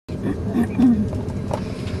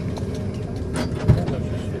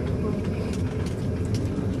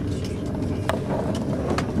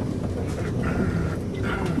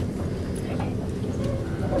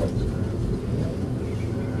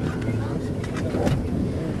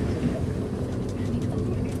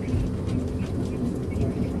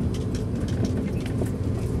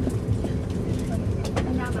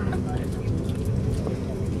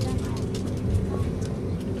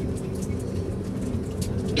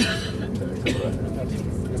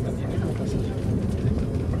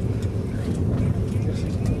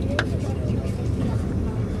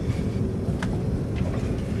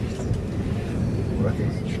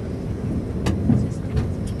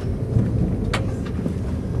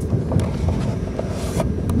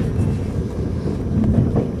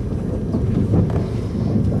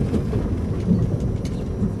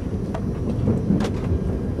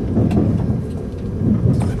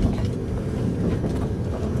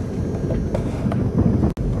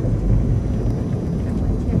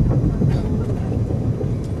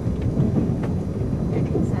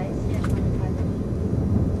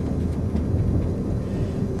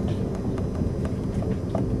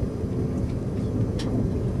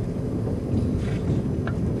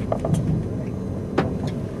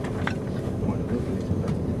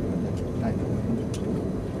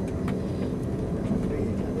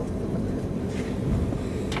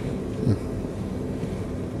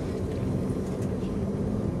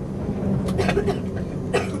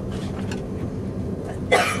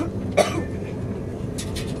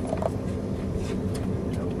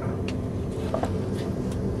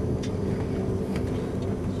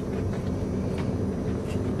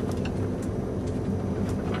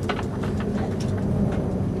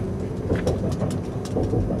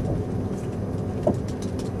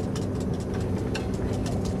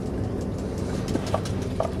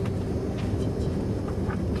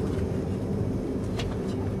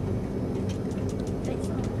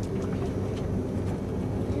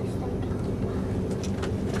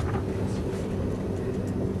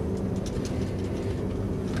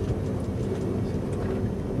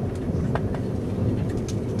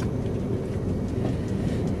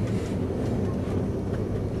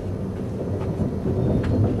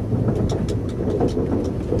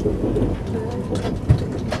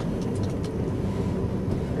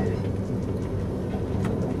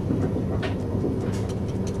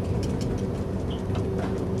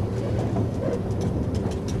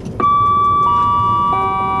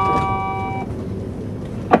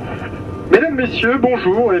Messieurs,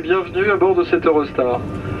 bonjour et bienvenue à bord de cette Eurostar.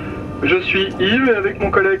 Je suis Yves et avec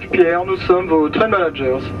mon collègue Pierre, nous sommes vos train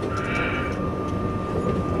managers.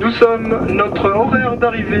 Notre horaire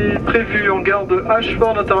d'arrivée prévu en gare de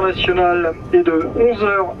Ashford International est de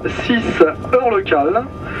 11h06 heure locale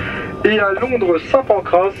et à Londres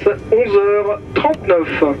Saint-Pancras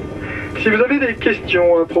 11h39. Si vous avez des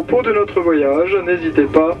questions à propos de notre voyage, n'hésitez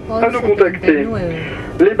pas à nous contacter.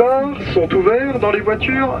 Les bars sont ouverts dans les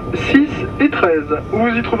voitures 6 et 13, où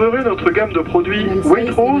vous y trouverez notre gamme de produits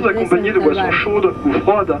Waitrose accompagnée de boissons chaudes ou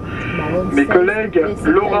froides. Mes collègues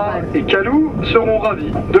Laura et Kalou seront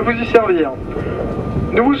ravis de vous y servir.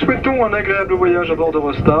 Nous vous souhaitons un agréable voyage à bord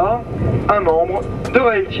d'Eurostar, un membre de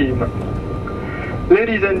Rail Team.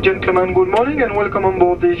 Ladies and gentlemen, good morning and welcome on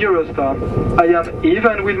board the Eurostar. I am Yves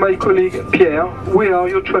and with my colleague Pierre, we are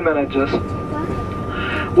your train managers.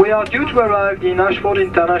 We are due to arrive in Ashford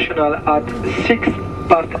International at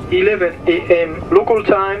 6:11 a.m. local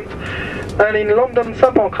time and in London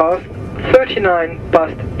St Pancras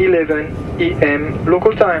 39:11 a.m.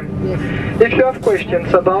 local time. If you have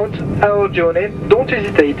questions about our journey, don't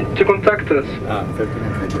hesitate to contact us.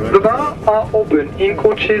 The bars are open in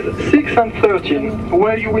coaches 6 and 13,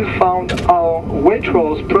 where you will find our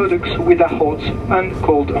Waitrose products with a hot and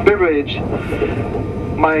cold beverage.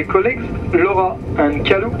 My colleagues Laura and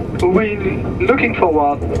Kalou will looking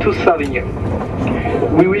forward to serving you.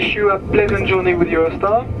 We wish you a pleasant journey with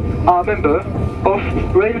Eurostar, our member of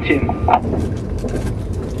Rail Team.